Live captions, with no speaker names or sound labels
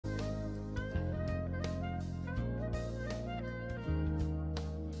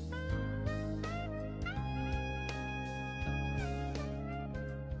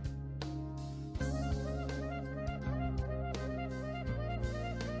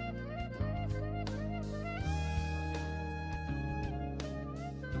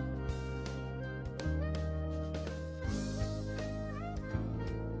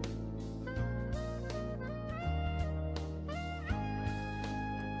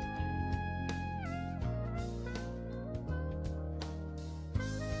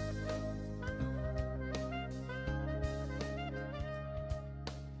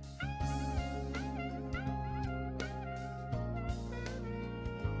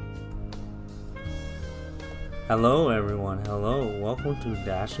Hello everyone, hello, welcome to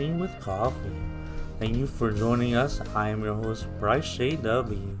Dashing with Coffee. Thank you for joining us. I am your host Bryce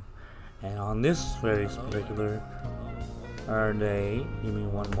JW, and on this very particular day, give me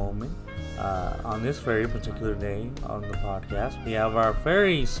one moment. On this very particular day on the podcast, we have our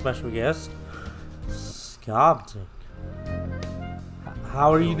very special guest, Scoptic.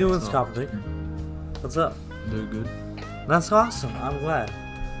 How are you doing, Scoptic? What's up? Doing good. That's awesome. I'm glad.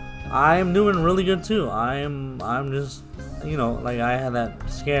 I'm doing really good too. I'm just, like I had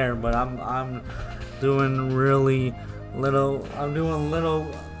that scare, but I'm doing really little. I'm doing a little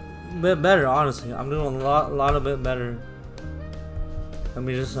bit better, honestly. I'm doing a lot of bit better. Let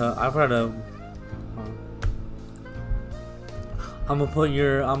me just. I've heard of. I'm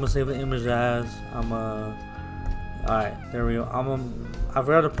gonna save the image as. Alright, there we go. I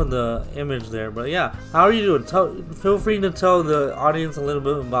forgot to put the image there, but yeah. How are you doing? Feel free to tell the audience a little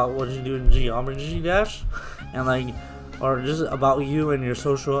bit about what you do in Geometry Dash, and or just about you and your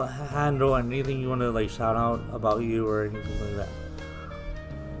social handle and anything you want to shout out about you or anything like that.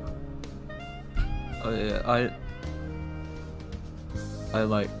 Oh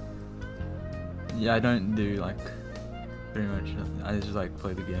yeah, I don't do pretty much nothing. I just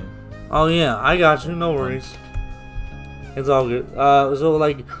play the game. Oh yeah, I got you. No worries. It's all good. Hold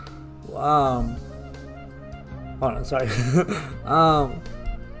on, sorry. I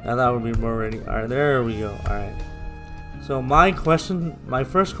thought would be more ready. Alright, there we go. Alright. So my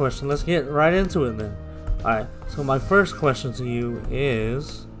first question, let's get right into it then. Alright, so my first question to you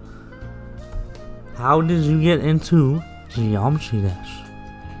is, how did you get into Geometry Dash?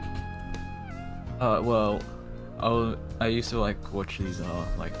 Well, I used to watch these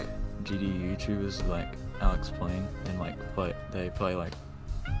GD YouTubers Alex playing and they play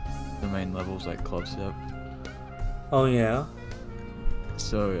the main levels Club Step. Oh yeah.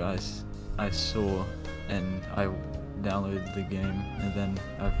 So I saw and I downloaded the game, and then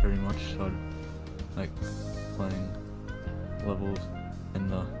I pretty much started playing levels in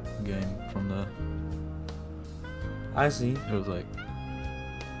the game from there. I see. It was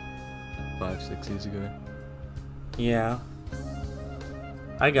 5-6 years ago. Yeah.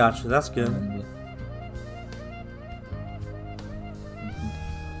 I got you. That's good.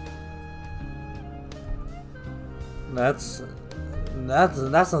 That's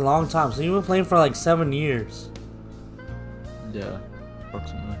a long time. So you've been playing for 7 years. Yeah,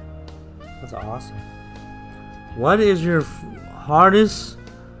 approximately. That's awesome. What is your hardest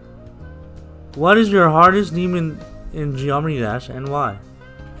demon in Geometry Dash, and why?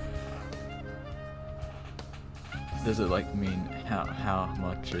 Does it mean how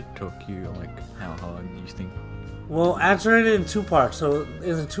much it took you, how hard you think? Well, answer it in two parts. So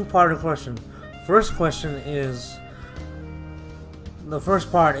it's a two-part question. First question is, the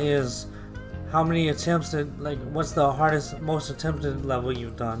first part is, how many attempts what's the most attempted level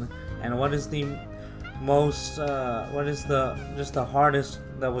you've done, and what is the most, the hardest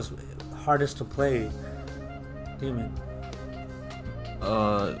that was hardest to play demon?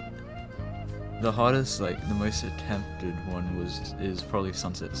 The hardest, the most attempted one is probably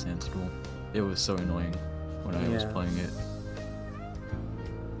Sunset Sandstorm. It was so annoying when I was playing it.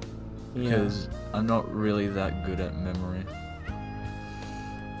 Because I'm not really that good at memory.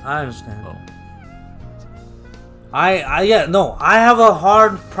 I understand. Oh. I have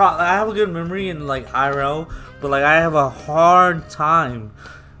a good memory in IRL, but I have a hard time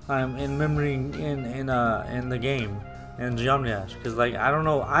in memory in the game in Geometry Dash, because I don't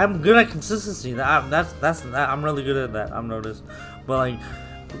know, I'm good at consistency. I'm really good at that, I've noticed, but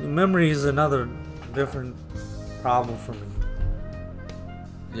memory is another different problem for me.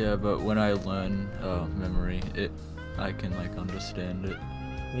 Yeah, but when I learn memory, I can understand it.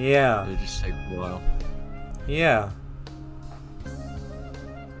 Yeah. It just takes a while. Yeah.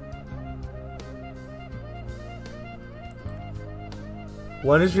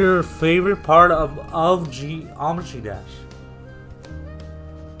 What is your favorite part of Geometry Dash?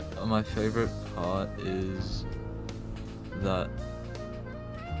 My favorite part is that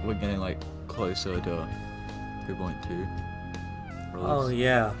we're getting closer to 2.2. Oh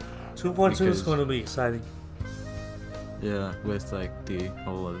yeah, 2.2 is going to be exciting. Yeah, with the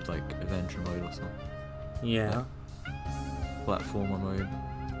whole of adventure mode or something. Yeah. Platformer mode.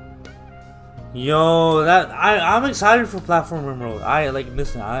 Yo, I'm excited for platformer mode. I like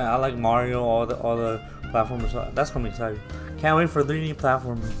Mario, all the platformers. That's gonna be exciting. Can't wait for 3D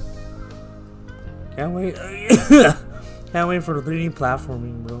platforming. Can't wait. Can't wait for the 3D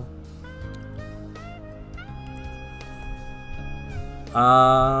platforming, bro.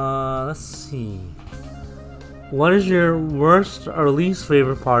 Let's see. What is your worst or least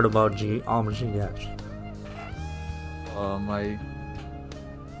favorite part about Geometry Dash?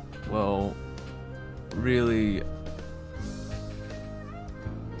 Well, really,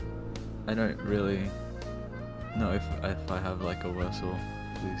 I don't really know if I have like a worse or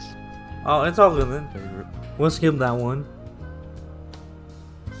least Oh, it's all good then. favorite. We'll skip that one.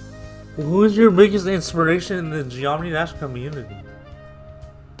 Who is your biggest inspiration in the Geometry Dash community?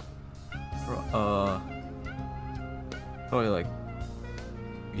 Probably like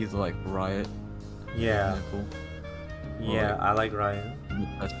either like Riot. Yeah. For example, Yeah, I like Ryan.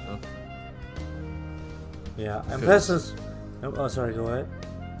 Pesto. Yeah, and Pesto's. Oh, sorry, go ahead.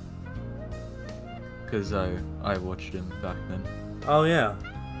 Because I watched him back then Oh, yeah.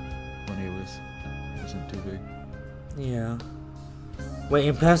 when he wasn't too big. Yeah. Wait,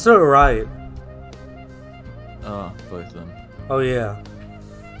 Impesto or Riot? Both of them. Oh, yeah.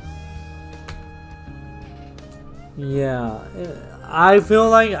 Yeah. I feel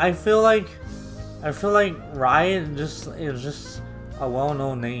like Riot is just a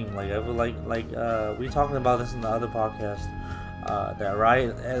well-known name. Like I feel like we talking about this in the other podcast. That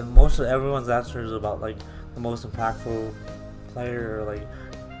Riot and most of everyone's answer is about like the most impactful player like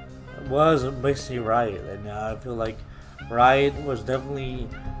was basically Riot, and I feel like Riot was definitely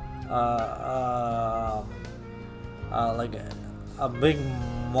like a big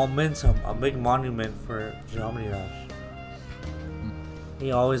momentum, a big monument for Geometry Dash.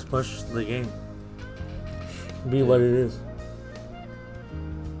 He always pushes the game to be what it is.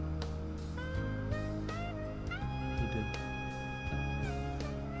 He did.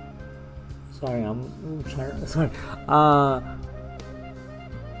 Sorry, I'm trying. Sorry.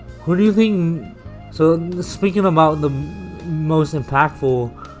 Who do you think? So speaking about the most impactful,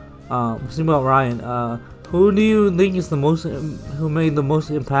 speaking about Ryan. Who do you think is the most? Who made the most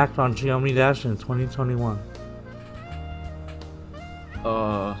impact on Geometry Dash in 2021?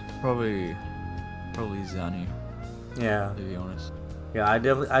 Probably Zanny, Yeah. to be honest. Yeah, I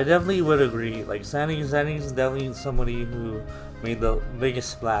definitely would agree. Like Zanny is definitely somebody who made the biggest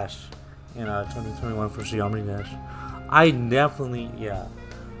splash in 2021 for Geometry Dash. I definitely, yeah,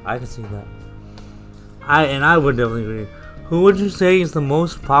 I can see that. I would definitely agree. Who would you say is the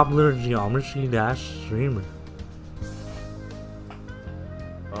most popular Geometry Dash streamer?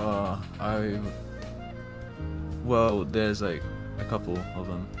 Well, there's like a couple of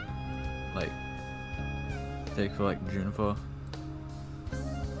them. Like, take for like Juniper.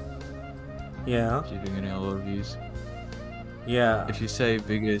 Yeah, She's been getting a lot of views. yeah, If you say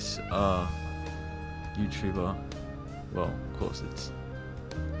biggest YouTuber, well, of course it's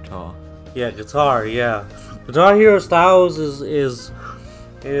Tar. yeah. Guitar, yeah. Guitar Hero Styles is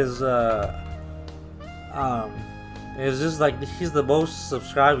just like he's the most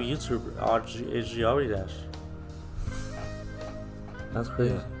subscribed YouTuber on Geometry Dash. That's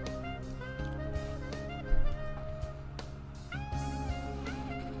crazy. Yeah.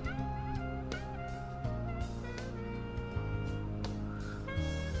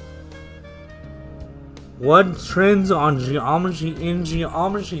 What trends on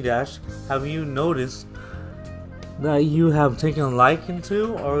Geometry Dash have you noticed that you have taken a liking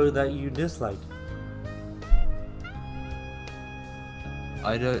to or that you dislike?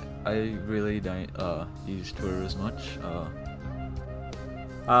 I really don't use Twitter as much. I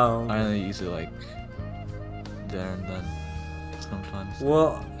Um, only use it like there and then sometimes.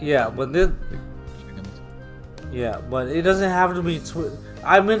 well, yeah, but this, Seconds. yeah, but it doesn't have to be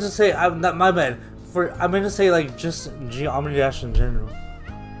I meant to say, not my bad. I meant to say like just Geometry Dash in general.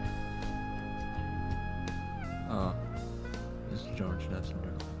 It's George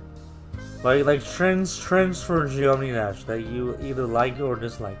Messenger. Like trends for Geometry Dash that you either like or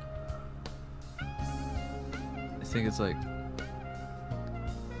dislike. I think it's like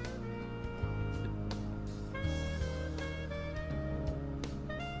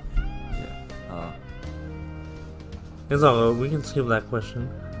It's all good. We can skip that question.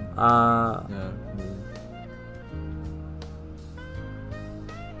 yeah.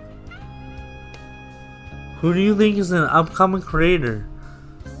 Who do you think is an upcoming creator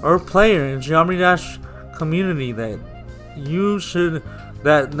or player in Geometry Dash community that you should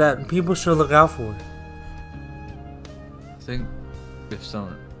that people should look out for? I think if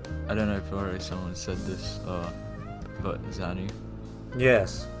someone, I don't know if already someone said this, but Zanny.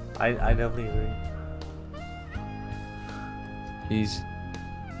 Yes, I definitely agree. He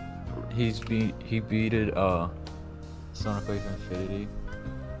beated Sonic Wave Infinity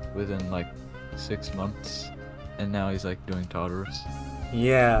within like 6 months, and now he's like doing Tartarus.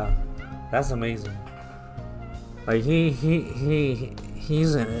 Yeah, that's amazing. Like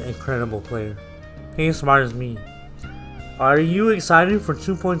he's an incredible player. He's as smart as me. Are you excited for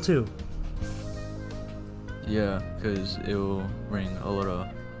 2.2? Yeah, because it will bring a lot of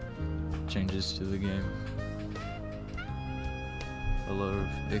changes to the game. A lot of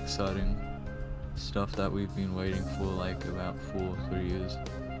exciting stuff that we've been waiting for like about 3 years.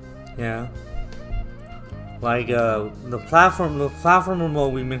 Yeah. Like the platform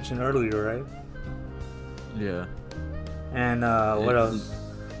remote we mentioned earlier, right? Yeah. And what else?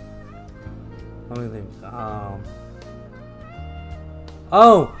 Let me think.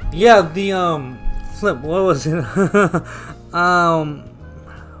 Oh yeah, the flip. What was it? I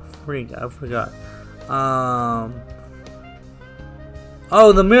forgot.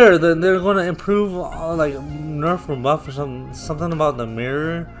 Oh, the mirror. They're gonna improve, like nerf or buff or something about the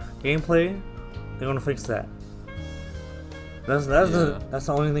mirror gameplay. They're gonna fix that. That's the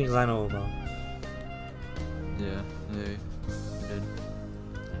only things I know about. Yeah, they did.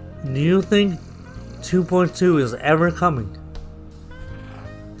 Do you think 2.2 is ever coming?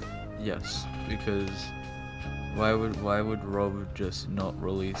 Yes, because why would Rob just not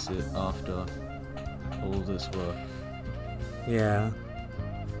release it after all this work? Yeah.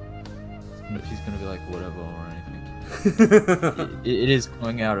 He's gonna be like whatever or anything. it is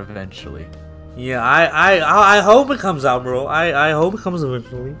coming out eventually. Yeah, I hope it comes out, bro. I hope it comes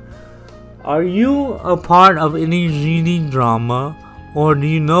eventually. Are you a part of any GD drama, or do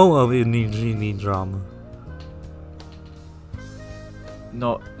you know of any GD drama?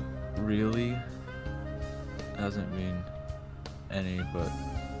 Not really. Hasn't been any, but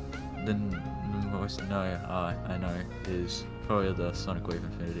the most I know is probably the Sonic Wave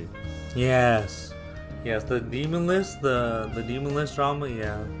Infinity. Yes, the Demon List, the Demon List drama.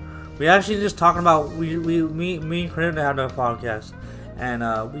 Yeah, we actually just talking about me and Craig had a podcast, and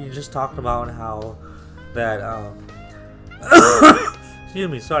we just talked about how that excuse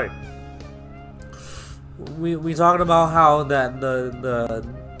me, sorry. We talked about how that the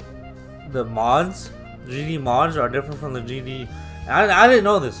mods, GD mods, are different from the GD. I didn't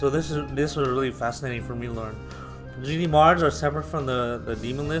know this, so this was really fascinating for me to learn. GD mods are separate from the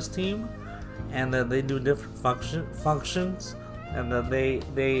Demon List team, and that they do different functions, and that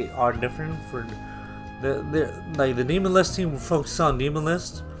they are different for the Demon List team will focus on Demon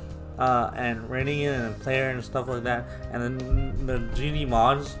List and rating it and player and stuff like that, and then the GD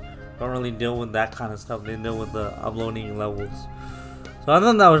mods don't really deal with that kind of stuff. They deal with the uploading levels. So I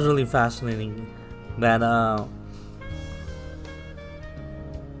thought that was really fascinating. That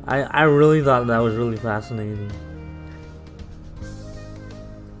I really thought that was really fascinating.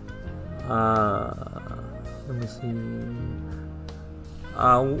 Let me see.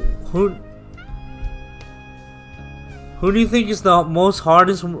 Who do you think is the most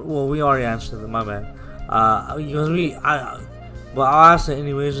hardest? Well, we already answered it. My bad. But I'll ask it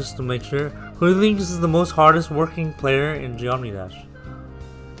anyways just to make sure. Who do you think is the most hardest working player in Geometry Dash?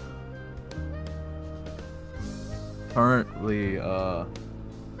 Currently,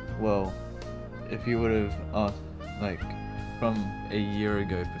 well, if you would have asked, like, from a year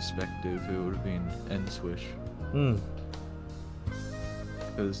ago perspective, it would have been N-Swish.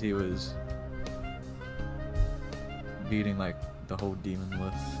 Because he was beating, like, the whole Demon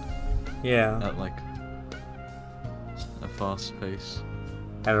List. Yeah. At, like, a fast pace.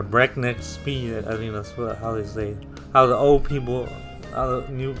 At a breakneck speed, I think that's how they say. How the old people, how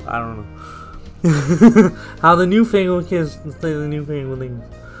the new, I don't know. How the newfangled kids say the newfangled things.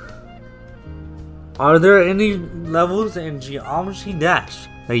 Are there any levels in Geometry Dash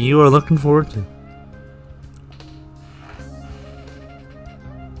that you are looking forward to?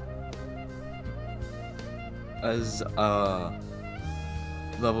 As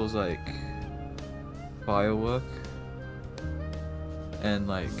levels like Firework and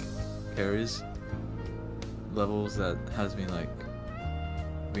like carries, levels that has been like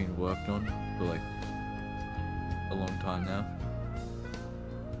being worked on for like a long time now.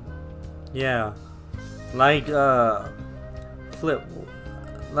 Yeah, like Flip.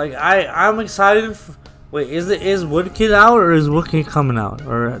 Like I'm excited. Wait, is Woodkid out or is Woodkid coming out,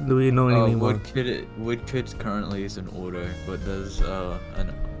 or do we know anything more? Woodkid currently is an auto, but there's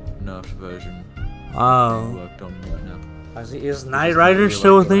an nerfed version Oh. worked on right now. I see. Is Knight Rider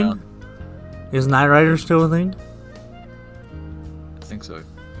still a thing? Is Knight Rider still a thing? I think so.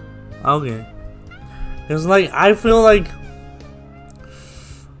 Okay. It's like I feel like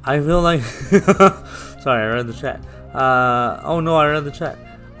sorry, I read the chat. Oh no, I read the chat.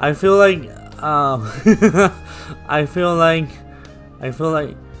 I feel like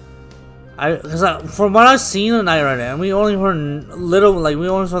from what I've seen of Knight Rider, and we only heard little, like we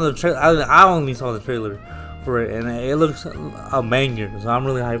only saw the trailer. I only saw the trailer for it, and it looks a banger. So I'm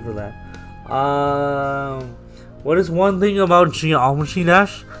really hyped for that. What is one thing about Geometry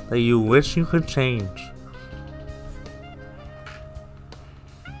Dash that you wish you could change?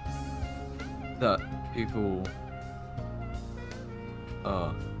 that people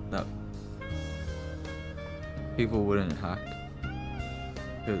that people wouldn't hack,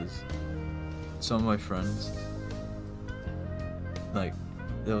 because some of my friends, like,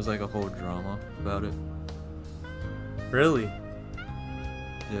 there was like a whole drama about it. Really?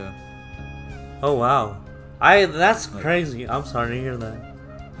 Yeah. Oh wow. That's crazy. I'm sorry to hear that.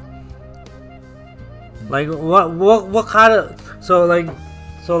 Like what kind of so like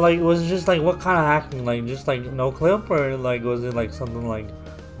was it just like what kind of hacking, like just like no clip, or like was it like something like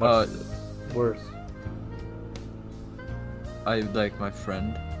much worse? I like my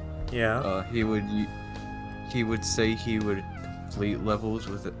friend. Yeah. He would say he would complete levels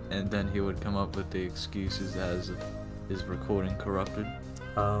with it, and then he would come up with the excuses as his recording corrupted.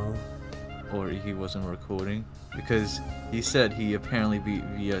 Oh. Or he wasn't recording, because he said he apparently beat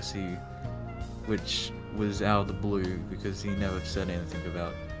VSE, which was out of the blue because he never said anything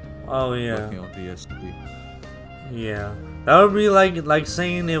about working on VSE. Yeah, that would be like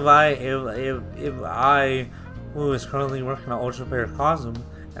saying if I who is currently working on Ultra Player Cosm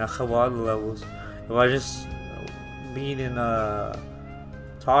and a couple other levels, if I just beat in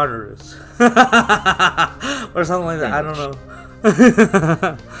Tartarus or something like that, I don't know.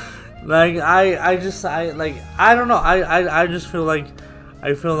 Like I don't know. I just feel like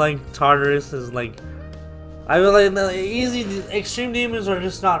Tartarus is like, I feel like the easy extreme demons are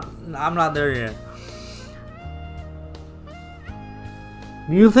just not. I'm not there yet.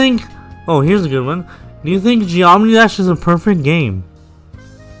 Do you think? Oh, here's a good one. Do you think Geometry Dash is a perfect game?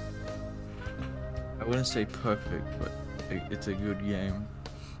 I wouldn't say perfect, but it's a good game.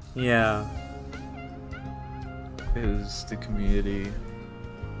 Yeah. Because the community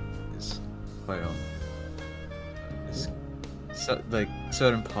is quite on. Like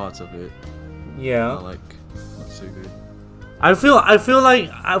certain parts of it. Yeah. Are like not so good. I feel like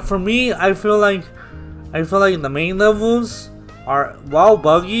for me, I feel like the main levels are, while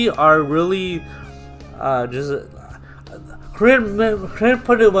buggy, are really just Crit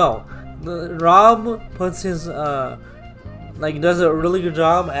put it well. Rob puts his does a really good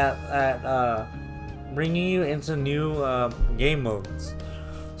job at bringing you into new game modes.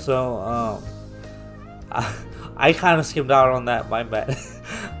 So I kind of skipped out on that, my bad.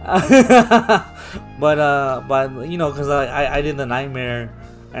 but you know, because I did the nightmare,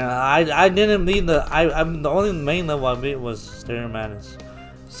 and I didn't beat I'm the only main level I beat was Stereo Madness,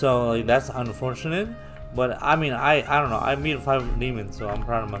 so like that's unfortunate. But I mean, I don't know, I beat 5 demons, so I'm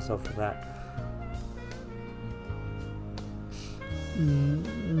proud of myself for that.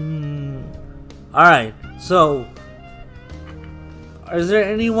 Alright, so is there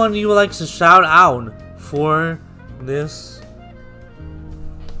anyone you would like to shout out for this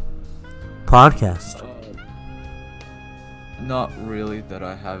podcast? Not really that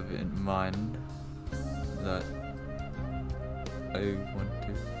I have in mind that I want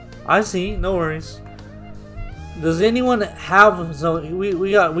to. I see, no worries. Does anyone have, so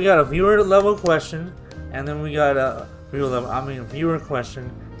we got a viewer level question, and then we got a viewer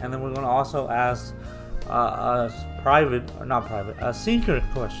question, and then we're gonna also ask a secret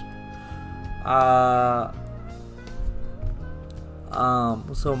question.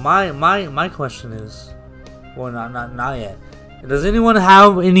 So my question is, well, not yet. Does anyone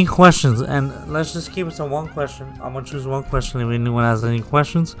have any questions? And let's just keep it to one question. I'm gonna choose one question. If anyone has any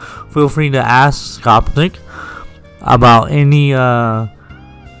questions, feel free to ask Scoptic about anything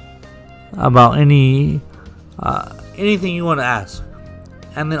you want to ask.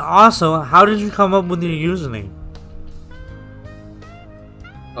 And then also, how did you come up with your username?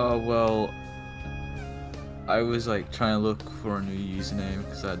 Well, I was like trying to look for a new username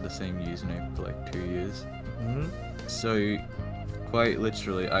because I had the same username for like 2 years. Mm-hmm. So, quite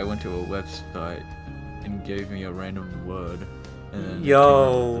literally, I went to a website and gave me a random word, and then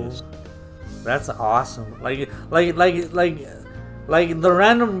yo, that's awesome! Like the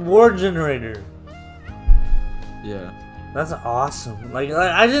random word generator. Yeah. That's awesome. Like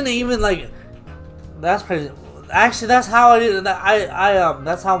I didn't even That's crazy. Actually, that's how I did.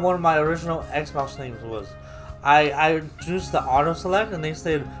 That's how one of my original Xbox names was. I used the auto select, and they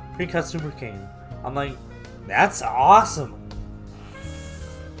said Precut Super King. I'm like, that's awesome.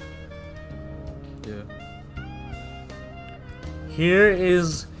 Yeah.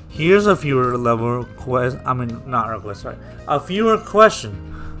 Here's a viewer level quest. I mean, not request. Sorry, a viewer question.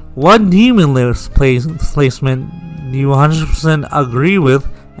 What demon list placement do you 100% agree with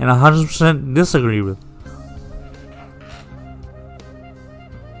and 100% disagree with?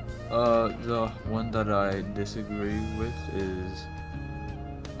 The one that I disagree with is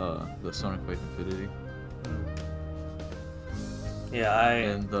the Sonic Wave Infinity. Yeah,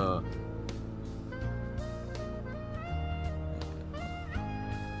 and the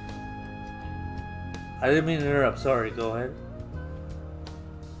I didn't mean to interrupt. Sorry. Go ahead.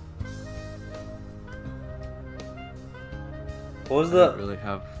 What was I the? don't really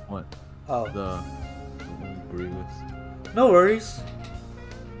have what Oh, the agree with. no worries.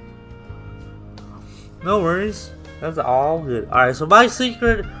 No worries. That's all good. All right. So the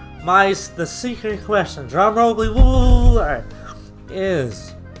secret question. Drum roll, please. Woo, woo, woo. All right.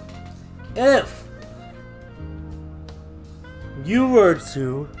 Is if you were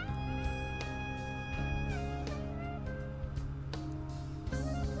to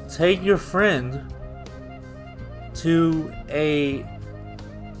take your friend to a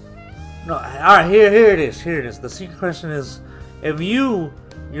no, alright, here it is. The secret question is if you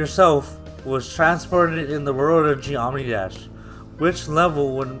yourself was transported in the world of Geometry Dash, which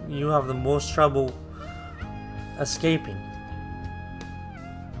level would you have the most trouble escaping?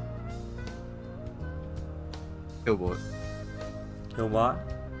 Killbot. Killbot?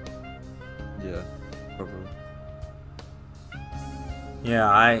 Yeah, probably. Yeah,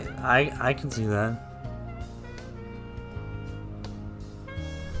 I can see that.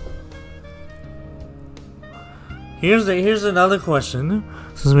 Here's another question,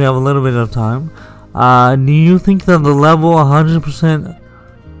 since we have a little bit of time. Do you think that the level 100%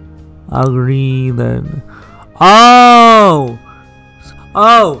 agree that?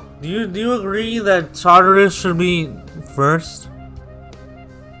 Do you agree that Tartarus should be first?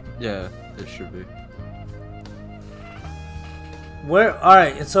 Yeah, it should be.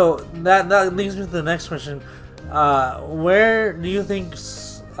 Alright, so that leads me to the next question. Where do you think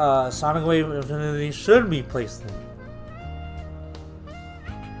Sonic Wave Infinity should be placed in?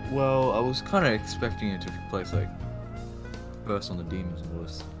 Well, I was kind of expecting it to be placed like first on the demons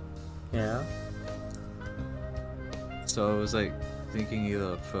list. Yeah. So I was like thinking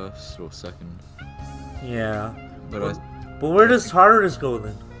either first or second. Yeah. But But where does Tartarus go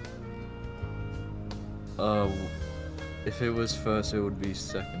then? if it was first, it would be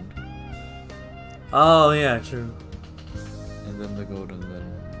second, Oh yeah, true. and then the golden, then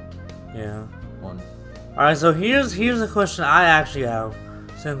Yeah. one. Alright, so here's a question I actually have,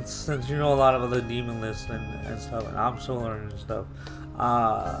 since you know a lot of the demon lists and stuff, and I'm still learning stuff.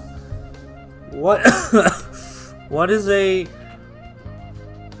 What what is a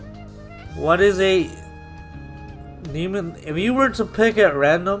demon? If you were to pick at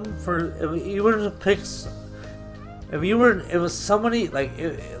random if it was somebody like,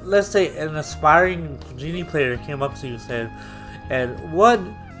 let's say an aspiring genie player came up to you and said, and what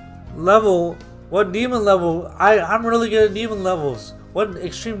demon level, I'm really good at demon levels, what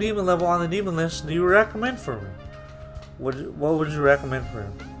extreme demon level on the demon list do you recommend for me? What would you recommend for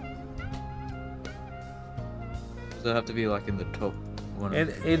him? Does it have to be like in the top one?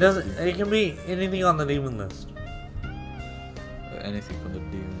 It doesn't, it can be anything on the demon list. Anything from the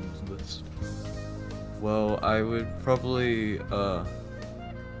demons list. Well, I would probably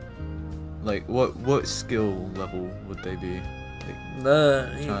like what skill level would they be?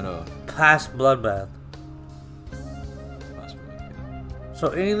 Like, trying to past bloodbath. pass. So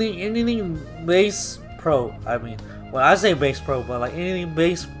anything base pro. I mean, when I say base pro, but like anything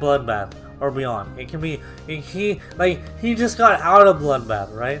base bloodbath or beyond. It can be. He just got out of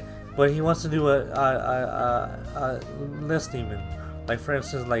bloodbath, right? But he wants to do a list demon. Like for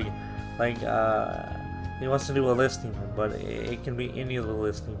instance, he wants to do a list demon, but it can be any of the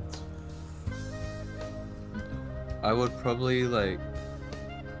list demons. I would probably like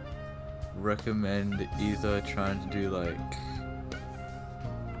recommend either trying to do like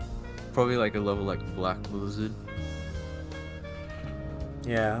probably like a level like Black Blizzard.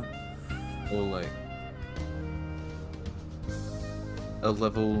 Yeah. Or like a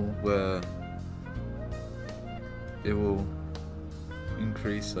level where it will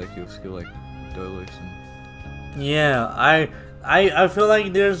increase like your skill like Dolos and Yeah, I feel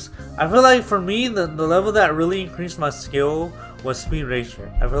like for me the level that really increased my skill was Speed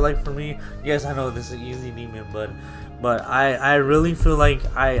Racer. I feel like for me, yes, I know this is an easy demon, but I really feel like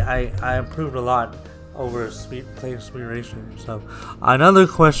I improved a lot over playing Speed Racer and stuff. Another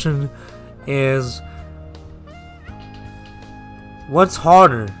question is, what's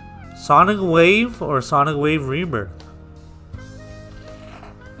harder, Sonic Wave or Sonic Wave Rebirth?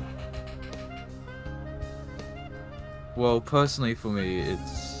 well, personally for me,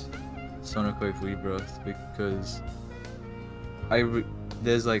 it's Sonic Wave Rebirth because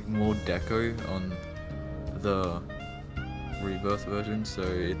there's like more deco on the Rebirth version, so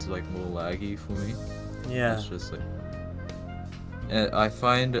it's like more laggy for me. Yeah. It's just like, and I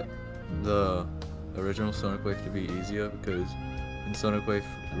find the original Sonic Wave to be easier because in Sonic Wave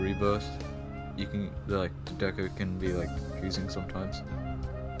Rebirth, the deco can be like confusing sometimes.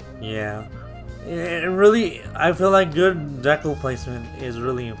 Yeah. it really, I feel like good deco placement is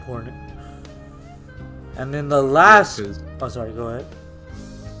really important. And then the last, oh sorry, go ahead.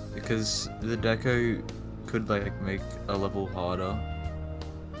 Because the deco could like make a level harder,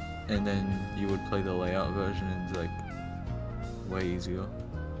 and then you would play the layout version and it's like way easier.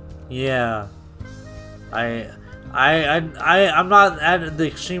 Yeah, I'm not at the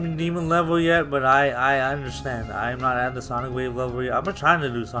extreme demon level yet, but I understand. I'm not at the Sonic Wave level yet. I've been trying to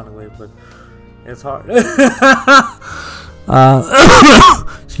do Sonic Wave, but it's hard.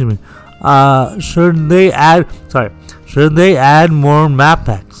 Excuse me. Should they add? Sorry. Should they add more map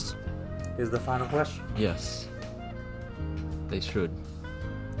packs? Is the final question. Yes, they should.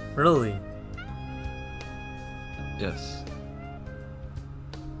 Really? Yes.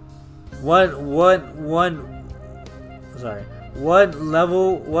 What sorry, what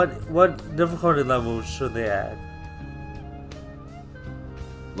level, what difficulty level should they add?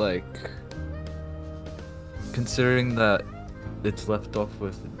 Like, considering that it's left off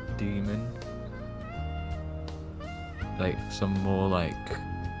with demon, like some more like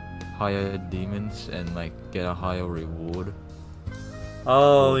higher demons and like get a higher reward.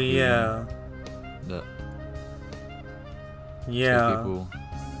 Oh yeah. That yeah. People,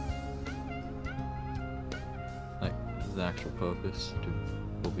 like the actual purpose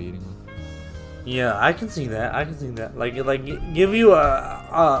for beating them. Yeah, I can see that. I can see that. Like give you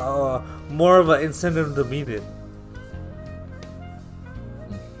a more of an incentive to beat it.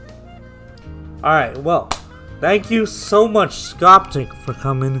 All right. Well, thank you so much, Scoptic, for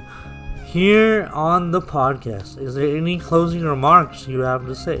coming here on the podcast. Is there any closing remarks you have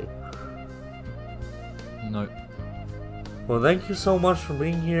to say? No. Well, thank you so much for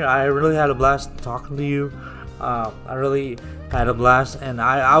being here. I really had a blast talking to you. I really had a blast, and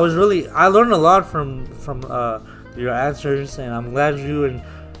I learned a lot from your answers, and I'm glad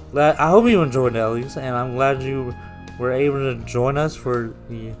I hope you enjoyed it at least, and I'm glad you were able to join us for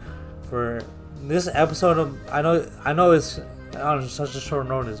this episode of. I know it's on such a short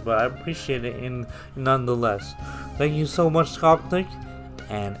notice, but I appreciate it nonetheless. Thank you so much, Scoptic,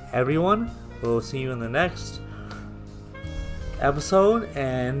 and everyone. We'll see you in the next episode,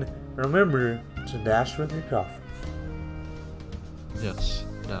 and remember to dash with your coffee. Yes,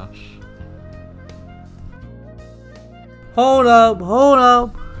 dash. Hold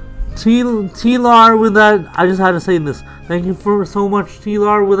up. T-Lar with that. I just had to say this. Thank you for so much,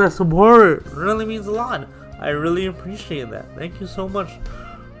 T-Lar, with that support. It really means a lot. I really appreciate that. Thank you so much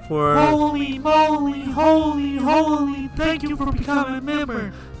for. Holy moly, holy. Thank you for becoming a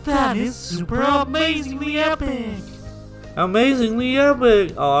member. That is super amazingly epic. Amazingly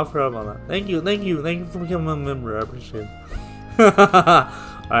epic. Oh, I forgot about that. Thank you for becoming a member. I appreciate it.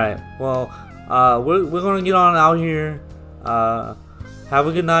 Alright, well, we're gonna get on out here. Have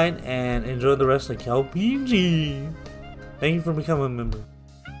a good night and enjoy the rest of KLPG. Thank you for becoming a member.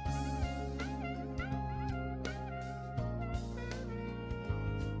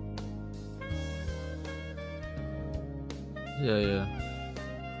 Yeah.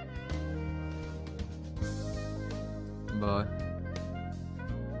 Bye.